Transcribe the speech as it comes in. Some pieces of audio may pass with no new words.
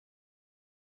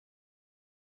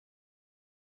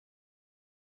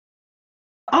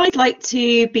I'd like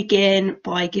to begin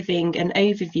by giving an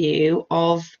overview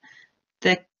of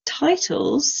the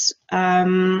titles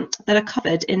that are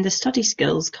covered in the Study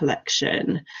Skills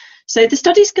collection. So the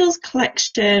Study Skills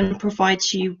collection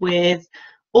provides you with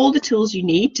all the tools you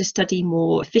need to study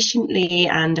more efficiently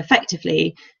and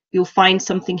effectively. You'll find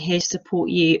something here to support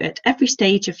you at every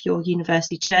stage of your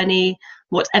university journey,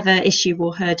 whatever issue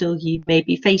or hurdle you may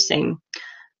be facing.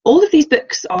 All of these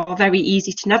books are very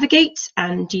easy to navigate,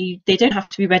 and they don't have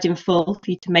to be read in full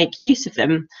for you to make use of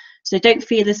them. So don't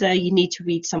feel as though you need to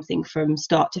read something from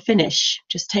start to finish.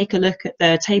 Just take a look at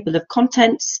the table of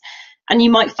contents and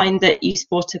you might find that you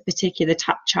spot a particular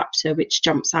chapter which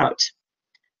jumps out.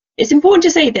 It's important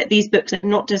to say that these books are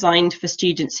not designed for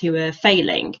students who are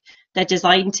failing. They're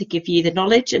designed to give you the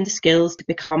knowledge and the skills to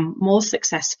become more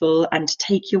successful and to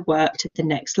take your work to the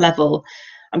next level.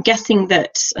 I'm guessing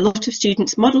that a lot of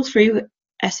students muddle through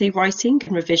essay writing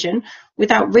and revision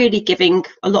without really giving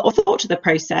a lot of thought to the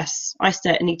process. I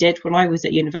certainly did when I was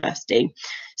at university.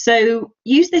 So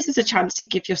use this as a chance to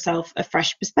give yourself a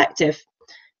fresh perspective.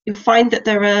 You'll find that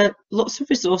there are lots of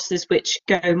resources which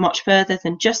go much further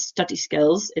than just study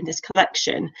skills in this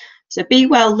collection. So Be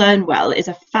Well, Learn Well is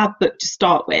a fab book to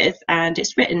start with, and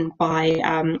it's written by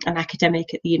an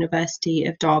academic at the University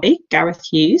of Derby, Gareth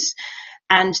Hughes.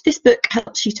 And this book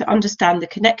helps you to understand the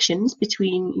connections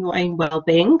between your own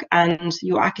well-being and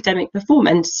your academic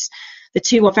performance. The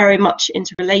two are very much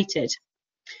interrelated.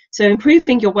 So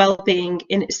improving your well-being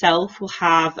in itself will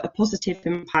have a positive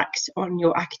impact on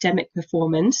your academic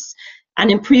performance,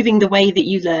 and improving the way that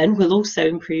you learn will also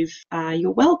improve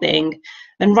your well-being.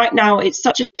 And right now it's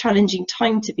such a challenging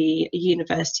time to be a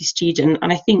university student,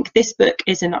 and I think this book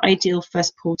is an ideal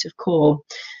first port of call.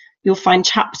 You'll find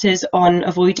chapters on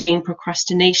avoiding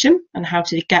procrastination and how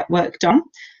to get work done,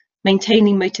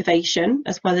 maintaining motivation,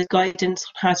 as well as guidance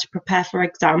on how to prepare for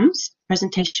exams,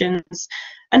 presentations,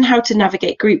 and how to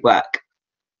navigate group work.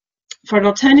 For an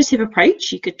alternative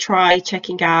approach, you could try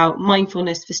checking out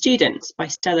Mindfulness for Students by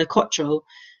Stella Cottrell.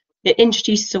 It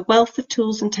introduces a wealth of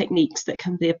tools and techniques that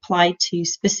can be applied to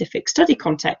specific study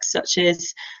contexts, such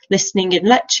as listening in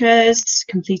lectures,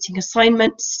 completing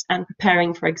assignments, and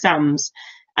preparing for exams.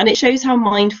 And it shows how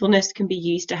mindfulness can be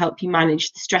used to help you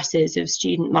manage the stresses of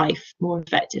student life more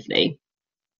effectively.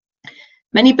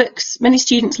 Many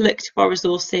students look to our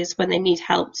resources when they need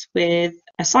help with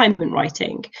assignment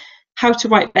writing. How to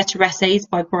Write Better Essays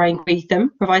by Brian Greetham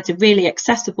provides a really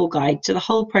accessible guide to the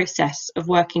whole process of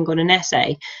working on an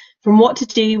essay, from what to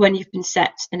do when you've been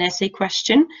set an essay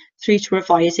question through to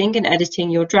revising and editing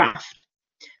your draft.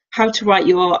 How to Write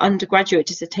Your Undergraduate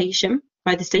Dissertation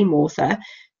by the same author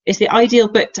is the ideal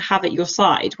book to have at your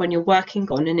side when you're working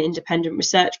on an independent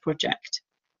research project.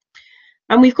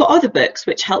 And we've got other books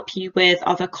which help you with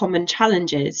other common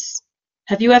challenges.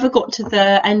 Have you ever got to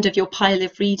the end of your pile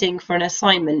of reading for an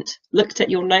assignment, looked at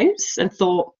your notes and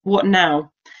thought, what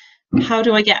now? How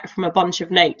do I get from a bunch of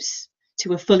notes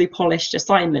to a fully polished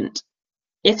assignment?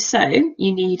 If so,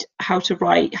 you need How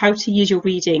to Use Your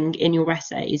Reading in Your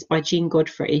Essays by Jean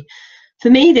Godfrey.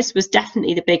 For me, this was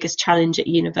definitely the biggest challenge at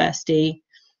university,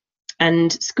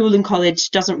 and school and college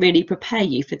doesn't really prepare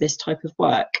you for this type of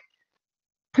work.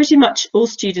 Pretty much all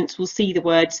students will see the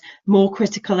words "more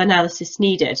critical analysis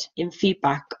needed" in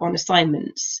feedback on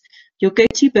assignments. Your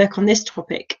go-to book on this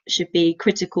topic should be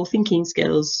Critical Thinking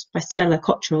Skills by Stella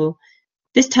Cottrell.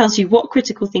 This tells you what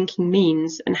critical thinking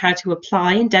means and how to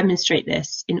apply and demonstrate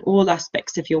this in all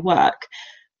aspects of your work,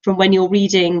 from when you're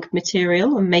reading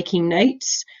material and making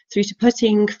notes through to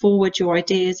putting forward your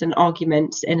ideas and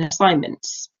arguments in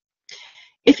assignments.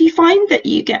 If you find that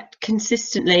you get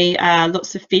consistently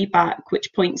lots of feedback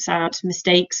which points out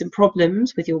mistakes and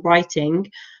problems with your writing,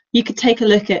 you could take a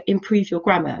look at Improve Your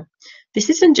Grammar.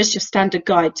 This isn't just your standard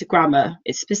guide to grammar,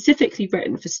 it's specifically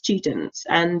written for students,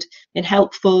 and in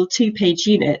helpful 2-page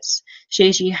units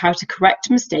shows you how to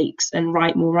correct mistakes and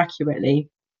write more accurately.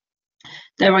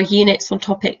 There are units on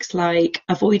topics like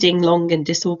avoiding long and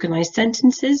disorganized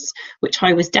sentences, which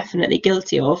I was definitely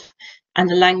guilty of, and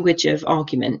the language of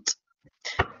argument.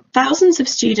 Thousands of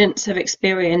students have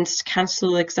experienced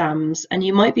cancelled exams, and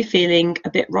you might be feeling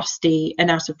a bit rusty and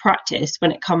out of practice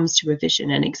when it comes to revision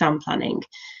and exam planning.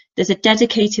 There's a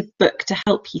dedicated book to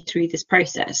help you through this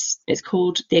process. It's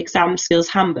called The Exam Skills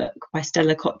Handbook by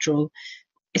Stella Cottrell.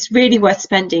 It's really worth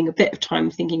spending a bit of time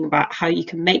thinking about how you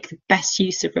can make the best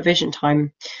use of revision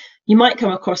time. You might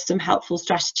come across some helpful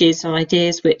strategies and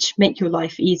ideas which make your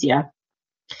life easier.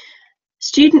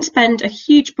 Students spend a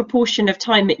huge proportion of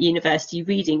time at university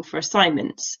reading for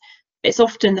assignments. It's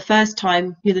often the first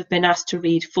time you'll have been asked to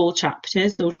read full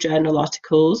chapters or journal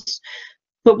articles.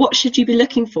 But what should you be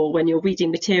looking for when you're reading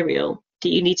material? Do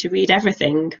you need to read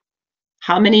everything?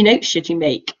 How many notes should you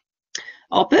make?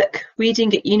 Our book,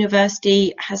 Reading at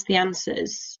University, has the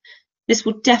answers. This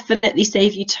will definitely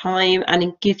save you time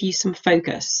and give you some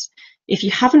focus. If you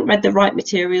haven't read the right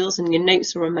materials and your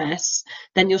notes are a mess,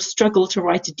 then you'll struggle to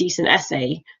write a decent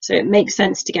essay, so it makes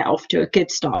sense to get off to a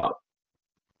good start.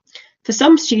 For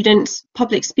some students,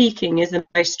 public speaking is the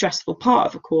most stressful part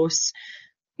of a course.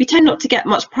 We tend not to get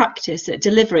much practice at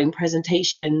delivering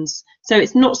presentations, so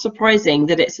it's not surprising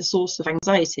that it's a source of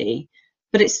anxiety.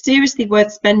 But it's seriously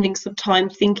worth spending some time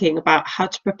thinking about how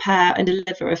to prepare and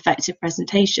deliver effective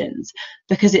presentations,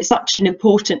 because it's such an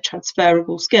important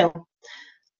transferable skill.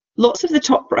 Lots of the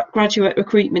top graduate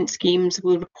recruitment schemes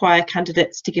will require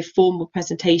candidates to give formal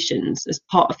presentations as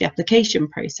part of the application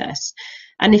process.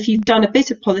 And if you've done a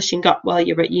bit of polishing up while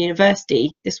you're at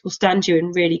university, this will stand you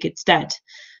in really good stead.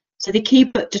 So the key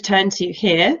book to turn to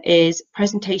here is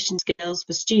Presentation Skills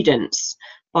for Students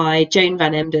by Joan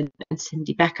Van Emden and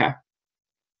Cindy Becker.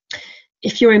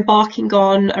 If you're embarking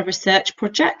on a research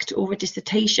project or a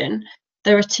dissertation,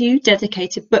 there are 2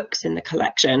 dedicated books in the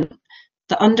collection: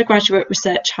 the Undergraduate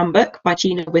Research Handbook by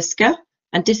Gina Whisker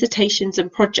and Dissertations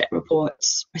and Project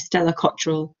Reports by Stella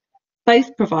Cottrell.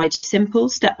 Both provide simple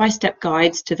step-by-step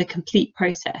guides to the complete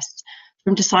process,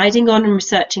 from deciding on and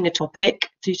researching a topic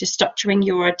through to structuring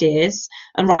your ideas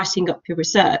and writing up your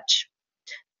research.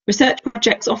 Research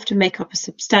projects often make up a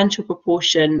substantial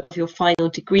proportion of your final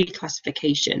degree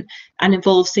classification and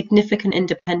involve significant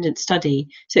independent study,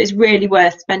 so it's really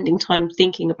worth spending time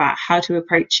thinking about how to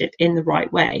approach it in the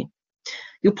right way.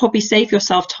 You'll probably save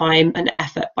yourself time and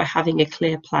effort by having a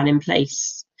clear plan in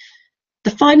place. The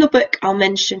final book I'll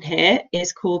mention here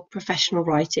is called Professional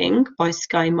Writing by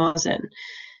Skye Marsden.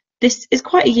 This is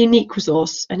quite a unique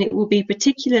resource, and it will be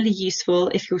particularly useful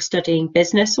if you're studying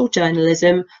business or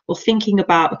journalism or thinking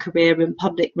about a career in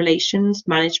public relations,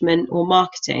 management or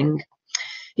marketing.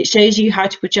 It shows you how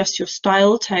to adjust your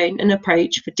style, tone and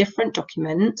approach for different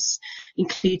documents,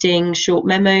 including short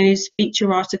memos,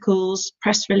 feature articles,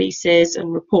 press releases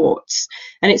and reports.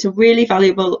 And it's a really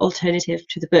valuable alternative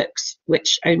to the books,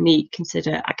 which only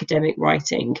consider academic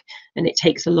writing, and it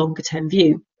takes a longer term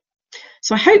view.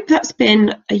 So I hope that's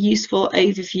been a useful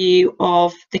overview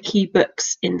of the key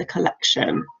books in the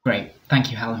collection. Great,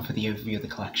 thank you Helen for the overview of the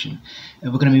collection.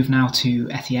 We're going to move now to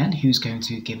Etienne, who's going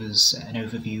to give us an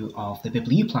overview of the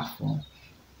BibliU platform.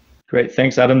 Great,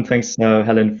 thanks Adam, thanks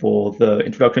Helen for the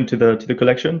introduction to the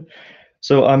collection.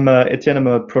 So I'm Etienne, I'm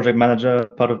a project manager,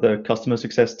 part of the customer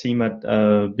success team at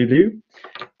BibliU.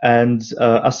 And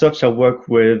as such, I work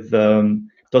with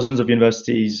dozens of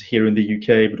universities here in the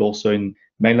UK, but also in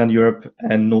mainland Europe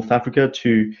and North Africa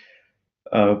to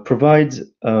provide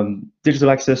digital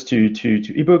access to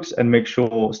ebooks and make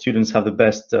sure students have the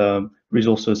best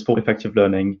resources for effective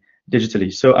learning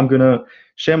digitally. So I'm going to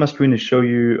share my screen and show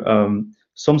you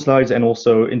some slides and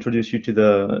also introduce you to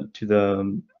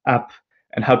the app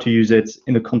and how to use it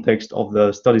in the context of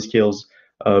the study skills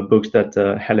books that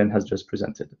Helen has just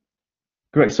presented.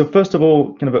 Great. So first of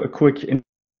all, kind of a quick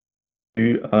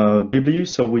BibliU.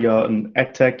 So we are an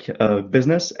edtech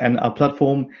business, and our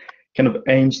platform kind of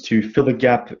aims to fill the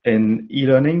gap in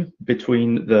e-learning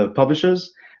between the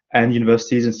publishers and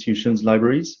universities, institutions,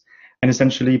 libraries, and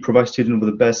essentially provide students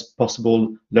with the best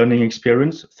possible learning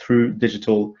experience through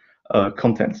digital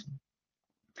content.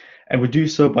 And we do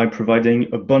so by providing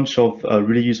a bunch of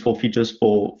really useful features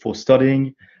for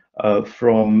studying,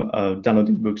 from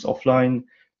downloading books offline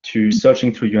to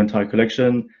searching through your entire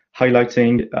collection,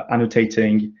 highlighting,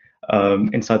 annotating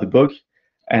inside the book,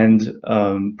 and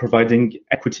providing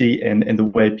equity in the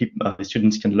way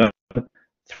students can learn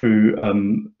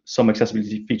through some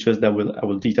accessibility features that I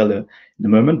will detail in a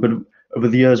moment. But over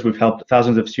the years, we've helped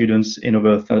thousands of students in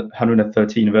over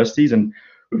 130 universities, and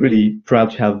we're really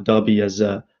proud to have Derby as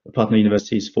a partner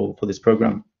universities for this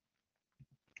program.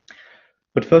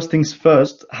 But first things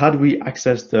first, how do we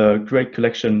access the great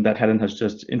collection that Helen has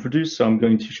just introduced? So I'm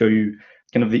going to show you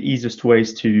kind of the easiest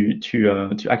ways to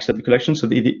access the collection. So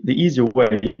the easier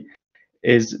way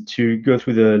is to go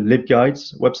through the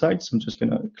LibGuides website. So I'm just going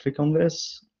to click on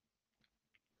this.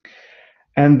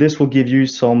 And this will give you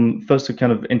first a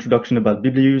kind of introduction about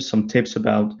BibliU, some tips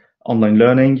about online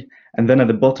learning. And then at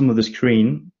the bottom of the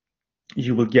screen,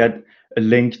 you will get a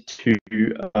link to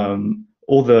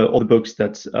all the books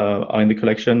that are in the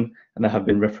collection and that have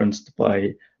been referenced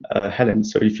by Helen.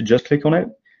 So if you just click on it,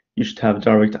 you should have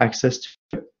direct access to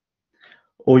it,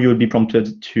 or you'll be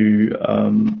prompted to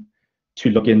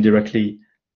log in directly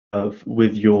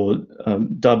with your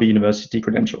Derby University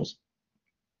credentials.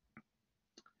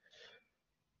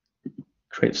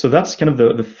 Great. So that's kind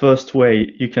of the first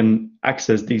way you can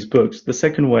access these books. The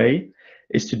second way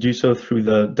is to do so through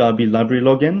the Derby library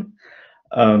login.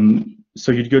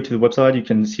 So you'd go to the website, you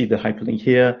can see the hyperlink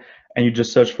here, and you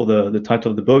just search for the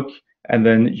title of the book, and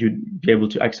then you'd be able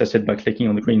to access it by clicking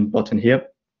on the green button here.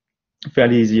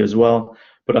 Fairly easy as well,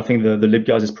 but I think the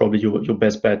LibGuides is probably your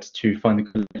best bet to find the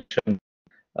collection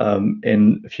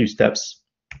in a few steps.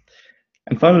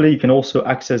 And finally, you can also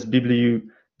access BibliU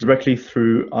directly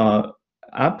through our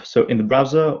app, so in the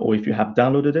browser, or if you have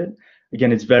downloaded it.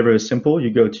 Again, it's very, very simple.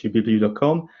 You go to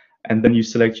bibliu.com, and then you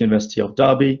select University of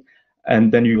Derby,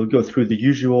 and then you will go through the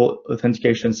usual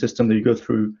authentication system that you go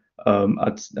through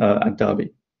at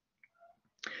Derby.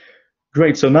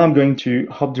 Great, so now I'm going to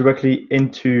hop directly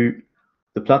into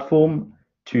the platform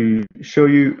to show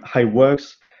you how it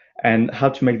works and how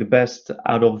to make the best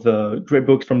out of the great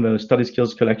books from the study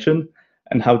skills collection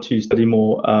and how to study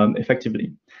more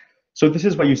effectively. So this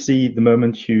is what you see the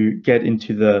moment you get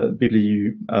into the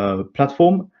BibliU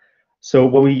platform. So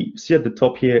what we see at the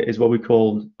top here is what we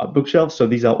call a bookshelf. So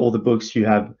these are all the books you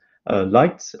have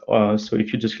liked. So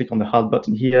if you just click on the heart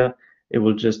button here, it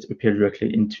will just appear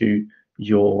directly into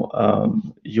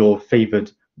your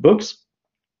favorite books.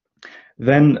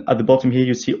 Then at the bottom here,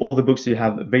 you see all the books you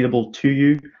have available to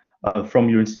you from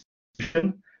your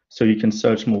institution, so you can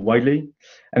search more widely.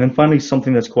 And then finally,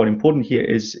 something that's quite important here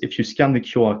is if you scan the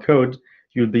QR code,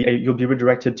 you'll be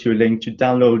redirected to a link to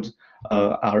download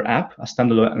our app, a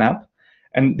standalone app.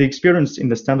 And the experience in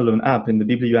the standalone app, in the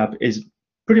BibliU app, is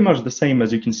pretty much the same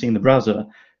as you can see in the browser.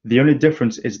 The only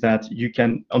difference is that you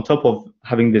can, on top of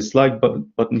having this like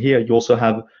button here, you also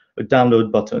have a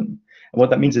download button. And what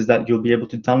that means is that you'll be able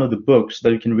to download the book so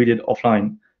that you can read it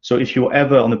offline. So if you're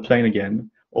ever on a plane again,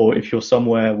 or if you're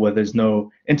somewhere where there's no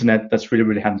internet, that's really,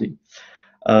 really handy.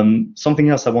 Something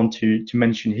else I want to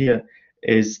mention here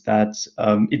is that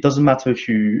it doesn't matter if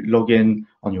you log in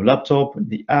on your laptop,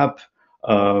 the app,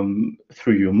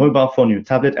 through your mobile phone, your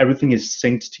tablet, everything is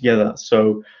synced together.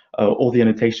 So all the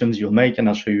annotations you'll make, and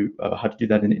I'll show you how to do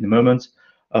that in a moment,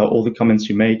 all the comments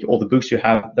you make, all the books you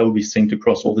have, that will be synced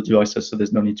across all the devices, so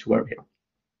there's no need to worry here.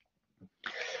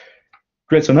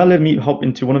 Great, so now let me hop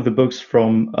into one of the books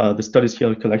from the Study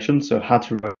Skills collection, so how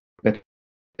to write better,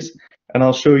 and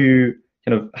I'll show you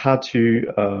kind of how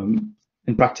to,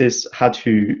 in practice, how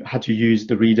to use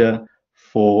the reader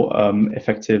for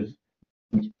effective.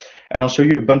 And I'll show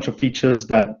you a bunch of features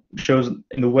that shows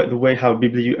in the way how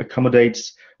BibliU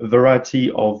accommodates a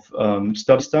variety of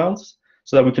study styles,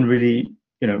 so that we can really,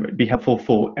 be helpful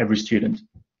for every student.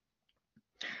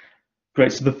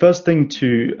 Great. So the first thing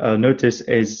to notice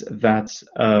is that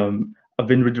I've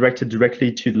been redirected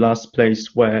directly to the last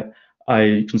place where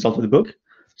I consulted the book.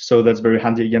 So that's very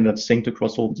handy. Again, that's synced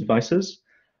across all devices.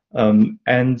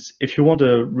 And if you want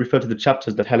to refer to the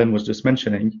chapters that Helen was just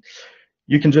mentioning,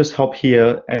 you can just hop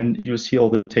here and you'll see all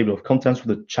the table of contents for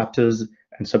the chapters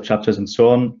and sub-chapters and so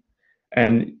on.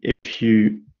 And if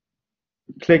you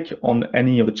click on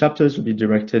any of the chapters, you'll be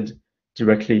directed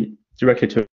directly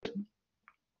to it.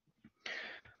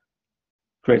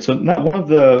 Great, so now one of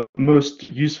the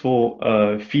most useful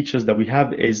features that we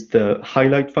have is the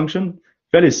highlight function.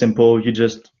 Very simple, you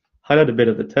just highlight a bit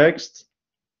of the text.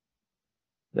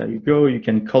 There you go, you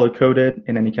can color code it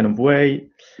in any kind of way,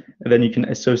 and then you can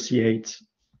associate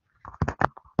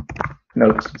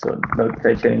notes, so note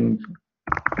taking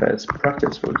as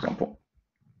practice, for example.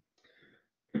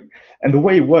 And the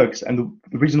way it works, and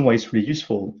the reason why it's really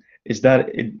useful, is that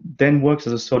it then works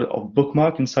as a sort of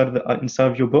bookmark inside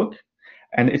of your book,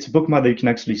 and it's a bookmark that you can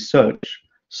actually search.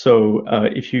 So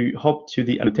if you hop to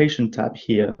the annotation tab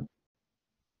here,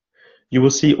 you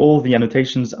will see all the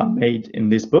annotations are made in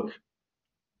this book,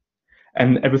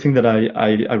 and everything that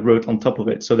I wrote on top of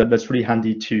it. So that's really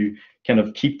handy to kind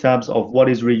of keep tabs of what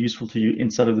is really useful to you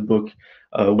inside of the book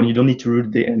when you don't need to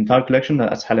read the entire collection,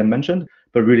 as Helen mentioned,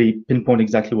 but really pinpoint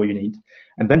exactly what you need.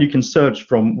 And then you can search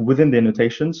from within the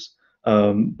annotations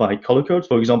by color code.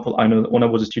 For example, I know that when I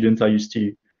was a student, I used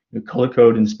to color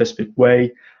code in a specific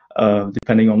way,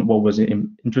 depending on what was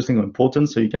interesting or important.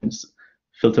 So you can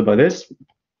filter by this.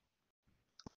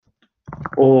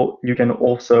 Or you can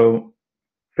also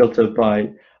filter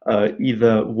by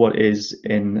either what is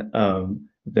in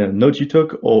the notes you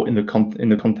took or in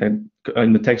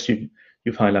the text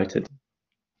you've highlighted.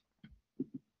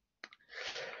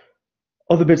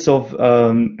 Other bits of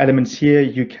elements here,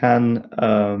 you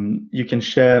can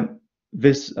share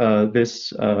this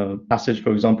passage,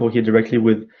 for example, here directly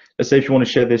with, let's say if you want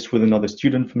to share this with another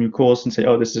student from your course and say,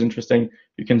 oh, this is interesting,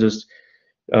 you can just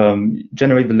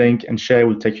generate the link and share.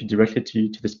 Will take you directly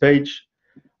to this page.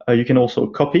 You can also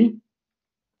copy.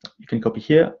 You can copy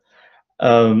here.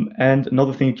 And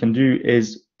another thing you can do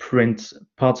is print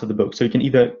parts of the book. So you can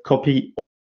either copy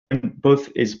both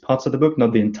is parts of the book,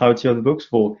 not the entirety of the books.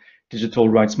 For digital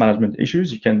rights management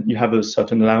issues, you have a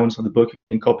certain allowance of the book you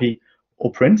can copy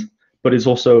or print, but it's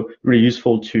also really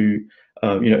useful to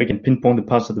again, pinpoint the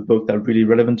parts of the book that are really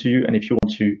relevant to you. And if you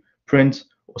want to print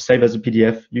or save as a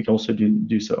PDF, you can also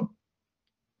do so.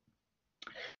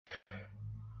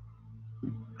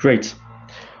 Great.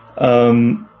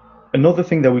 Another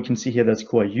thing that we can see here that's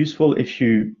quite useful, if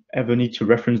you ever need to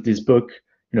reference this book,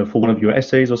 for one of your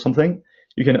essays or something,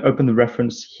 you can open the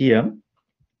reference here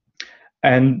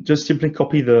and just simply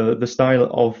copy the style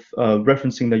of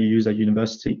referencing that you use at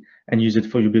university and use it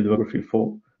for your bibliography,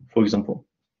 for example.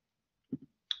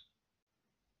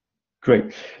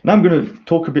 Great. Now I'm going to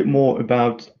talk a bit more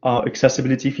about our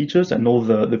accessibility features and all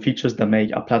the features that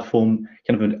make our platform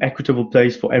kind of an equitable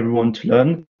place for everyone to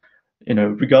learn,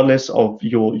 regardless of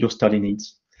your study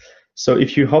needs. So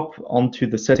if you hop onto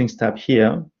the settings tab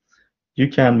here, you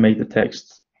can make the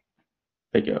text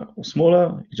bigger or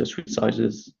smaller. It just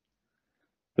resizes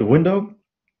the window.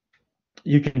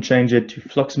 You can change it to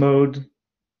flux mode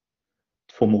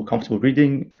for more comfortable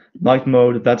reading. Night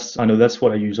mode, I know that's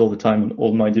what I use all the time on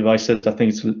all my devices. I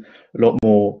think it's a lot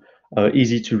more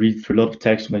easy to read through a lot of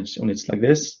text when it's like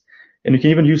this. And you can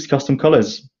even use custom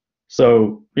colors.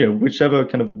 So, whichever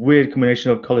kind of weird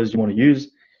combination of colors you want to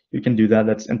use, you can do that.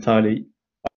 That's entirely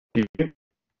up to you.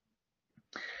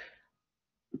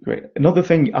 Great. Another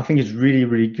thing I think is really,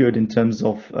 really good in terms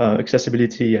of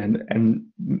accessibility and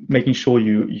making sure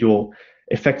you're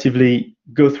effectively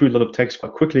go through a lot of text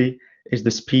quite quickly is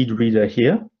the speed reader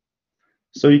here.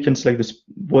 So you can select the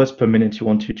words per minute you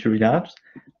want to read out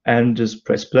and just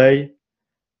press play,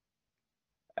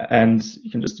 and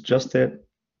you can just adjust it.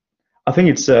 I think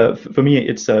it's for me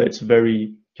it's a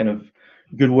very kind of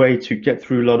good way to get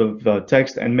through a lot of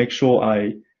text and make sure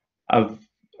I've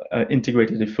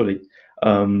integrated it fully.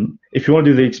 If you want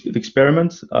to do the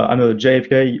experiment, I know that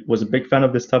JFK was a big fan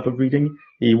of this type of reading.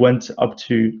 He went up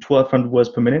to 1,200 words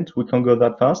per minute. We can't go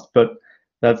that fast, but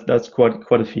that's quite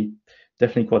a feat,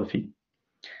 definitely quite a feat.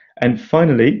 And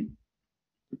finally,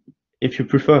 if you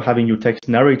prefer having your text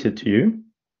narrated to you,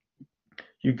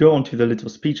 you go onto the little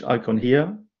speech icon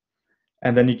here,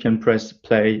 and then you can press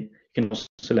play. You can also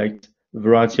select a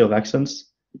variety of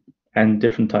accents and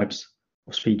different types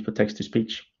of speed for text to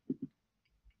speech.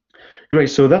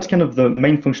 Great, so that's kind of the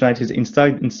main functionalities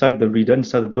inside the reader,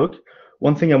 inside the book.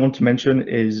 One thing I want to mention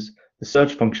is the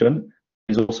search function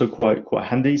is also quite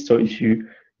handy. So if you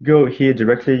go here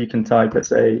directly, you can type, let's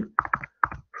say,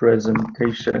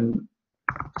 presentation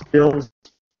skills,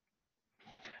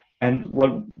 and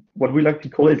what we like to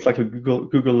call it's like a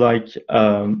Google-like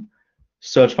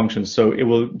search function. So it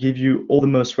will give you all the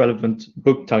most relevant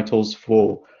book titles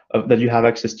for that you have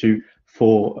access to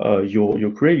for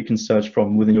your career. You can search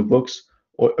from within your books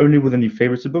or only within your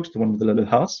favorited books, the one with the little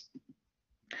hearts.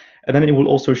 And then it will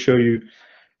also show you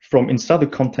from inside the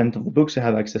content of the books you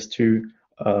have access to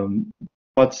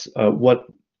what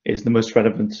is the most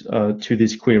relevant to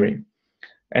this query.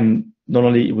 And not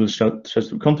only it will show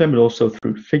through content, but also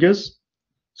through figures.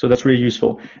 So that's really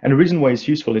useful. And the reason why it's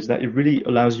useful is that it really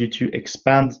allows you to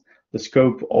expand the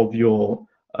scope of your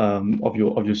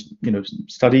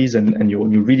studies and your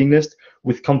reading list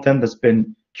with content that's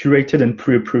been curated and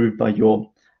pre-approved by your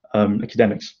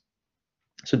academics.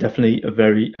 So definitely a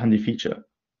very handy feature.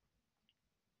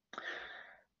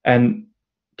 And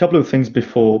a couple of things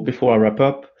before I wrap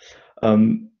up.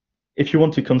 If you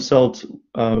want to consult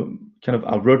kind of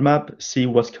our roadmap, see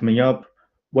what's coming up,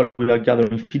 what we are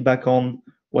gathering feedback on,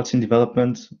 what's in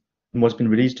development, and what's been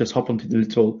released, just hop onto the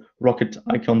little rocket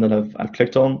icon that I've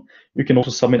clicked on. You can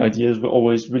also submit ideas. We're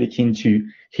always really keen to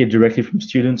hear directly from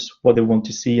students what they want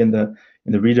to see in the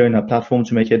reader, in our platform,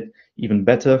 to make it even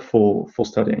better for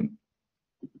studying.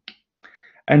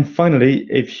 And finally,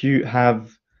 if you're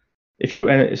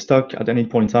stuck at any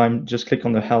point in time, just click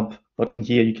on the help button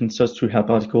here. You can search through help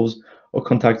articles or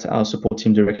contact our support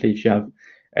team directly if you have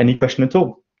any question at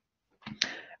all.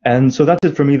 And so that's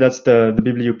it for me. That's the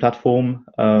BibliU platform.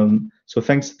 So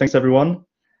thanks everyone,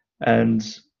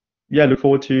 and yeah, look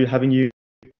forward to having you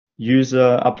use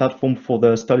our platform for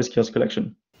the study skills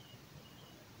collection.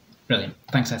 Brilliant.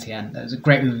 Thanks, Etienne. That was a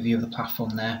great overview of the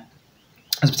platform there.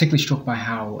 I was particularly struck by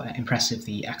how impressive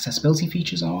the accessibility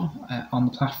features are on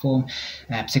the platform,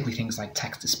 particularly things like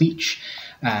text-to-speech,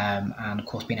 and of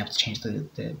course being able to change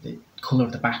the colour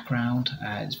of the background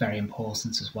is very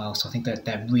important as well. So I think that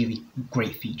they're really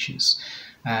great features.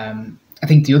 I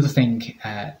think the other thing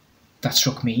that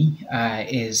struck me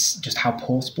is just how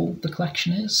portable the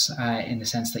collection is, in the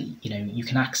sense that you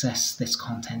can access this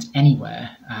content anywhere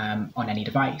on any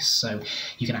device. So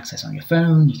you can access it on your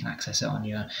phone, you can access it on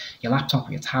your laptop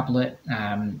or your tablet.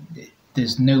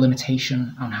 There's no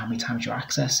limitation on how many times you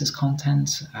access this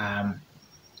content. And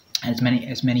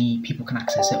as many people can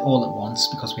access it all at once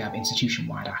because we have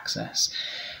institution-wide access.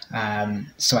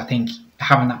 So I think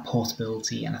having that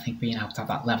portability, and I think being able to have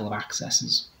that level of access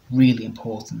is really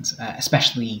important,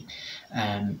 especially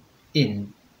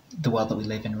in the world that we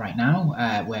live in right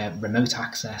now, where remote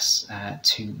access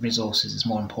to resources is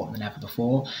more important than ever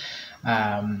before.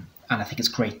 And I think it's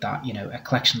great that a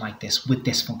collection like this with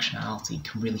this functionality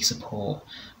can really support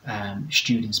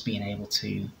students being able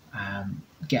to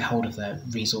get hold of their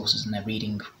resources and their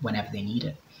reading whenever they need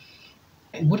it.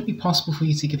 Would it be possible for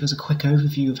you to give us a quick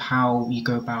overview of how you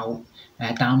go about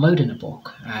downloading a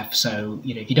book? So,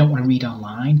 if you don't want to read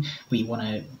online, but you want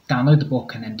to download the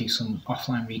book and then do some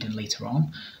offline reading later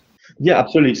on? Yeah,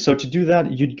 absolutely. So to do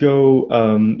that, you'd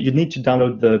need to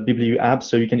download the BibliU app.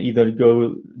 So you can either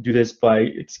go do this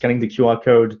by scanning the QR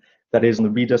code that is on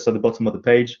the readers at the bottom of the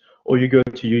page, or you go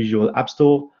to use your app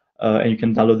store and you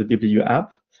can download the BibliU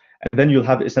app. And then you'll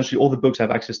have essentially all the books you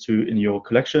have access to in your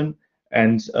collection.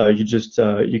 And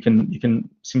you can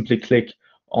simply click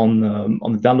on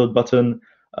the download button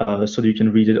so that you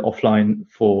can read it offline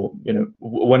for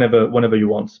whenever you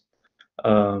want,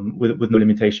 with no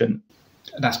limitation.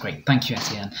 That's great. Thank you,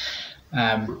 Etienne.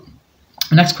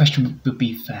 The next question would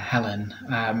be for Helen.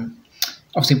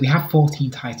 Obviously, we have 14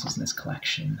 titles in this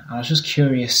collection. I was just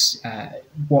curious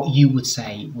what you would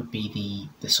say would be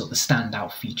the sort of the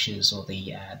standout features or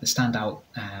the standout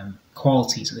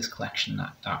qualities of this collection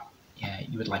that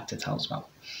you would like to tell us about.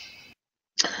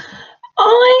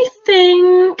 I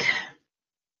think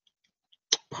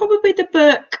probably the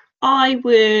book I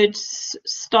would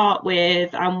start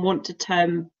with and want to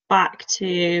turn back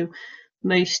to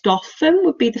most often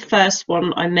would be the first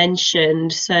one I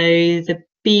mentioned, so the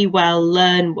Be Well,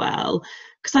 Learn Well,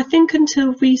 because I think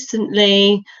until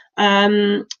recently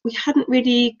we hadn't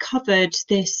really covered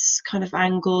this kind of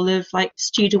angle of like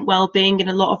student well-being in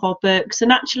a lot of our books,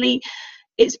 and actually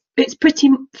it's pretty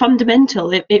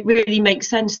fundamental. It really makes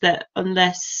sense that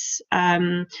unless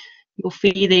you're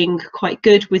feeling quite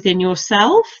good within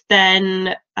yourself,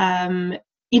 then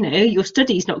your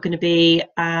study's not going to be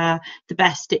the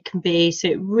best it can be. So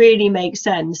it really makes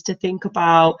sense to think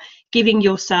about giving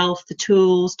yourself the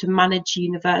tools to manage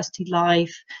university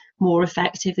life more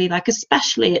effectively, like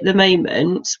especially at the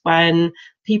moment when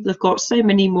people have got so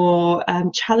many more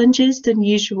challenges than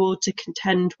usual to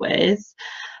contend with.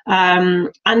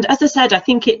 And as I said, I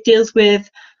think it deals with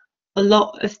a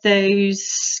lot of those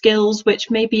skills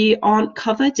which maybe aren't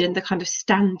covered in the kind of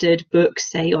standard books,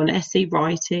 say on essay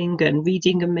writing and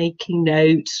reading and making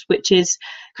notes, which is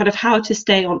kind of how to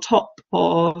stay on top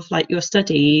of like your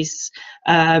studies.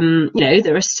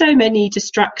 There are so many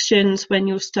distractions when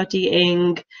you're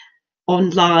studying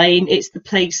online. It's the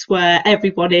place where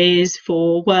everyone is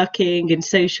for working and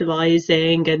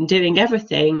socializing and doing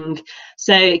everything.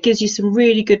 So it gives you some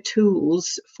really good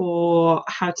tools for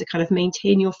how to kind of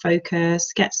maintain your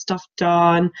focus, get stuff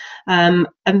done, and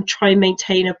try and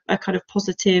maintain a kind of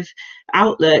positive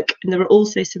outlook. And there are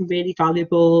also some really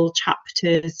valuable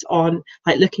chapters on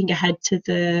like looking ahead to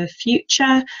the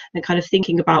future and kind of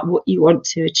thinking about what you want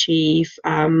to achieve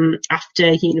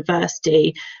after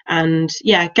university. And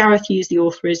yeah, Gareth Hughes, the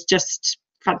author, is just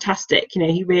fantastic.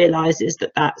 He realizes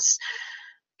that that's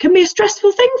can be a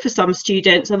stressful thing for some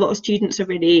students. A lot of students are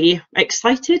really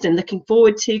excited and looking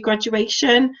forward to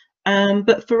graduation,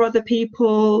 but for other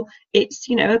people it's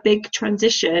a big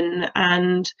transition.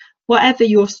 And whatever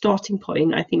your starting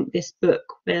point, I think this book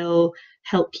will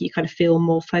help you kind of feel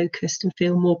more focused and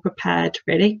feel more prepared,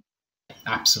 really.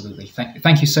 Absolutely.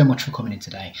 Thank you so much for coming in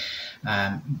today.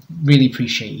 Really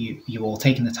appreciate you all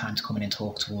taking the time to come in and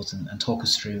talk to us and talk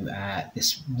us through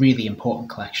this really important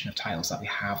collection of titles that we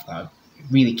have that are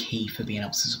really key for being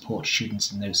able to support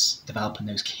students in developing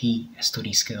those key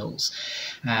study skills.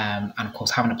 And of course,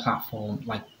 having a platform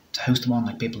like to host them on,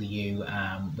 like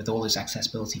BibliU, with all those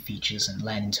accessibility features and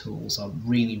learning tools, are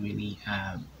really, really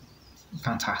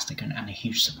fantastic and a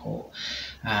huge support.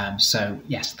 So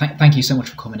yes, thank you so much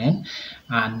for coming in,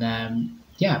 and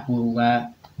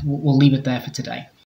we'll leave it there for today.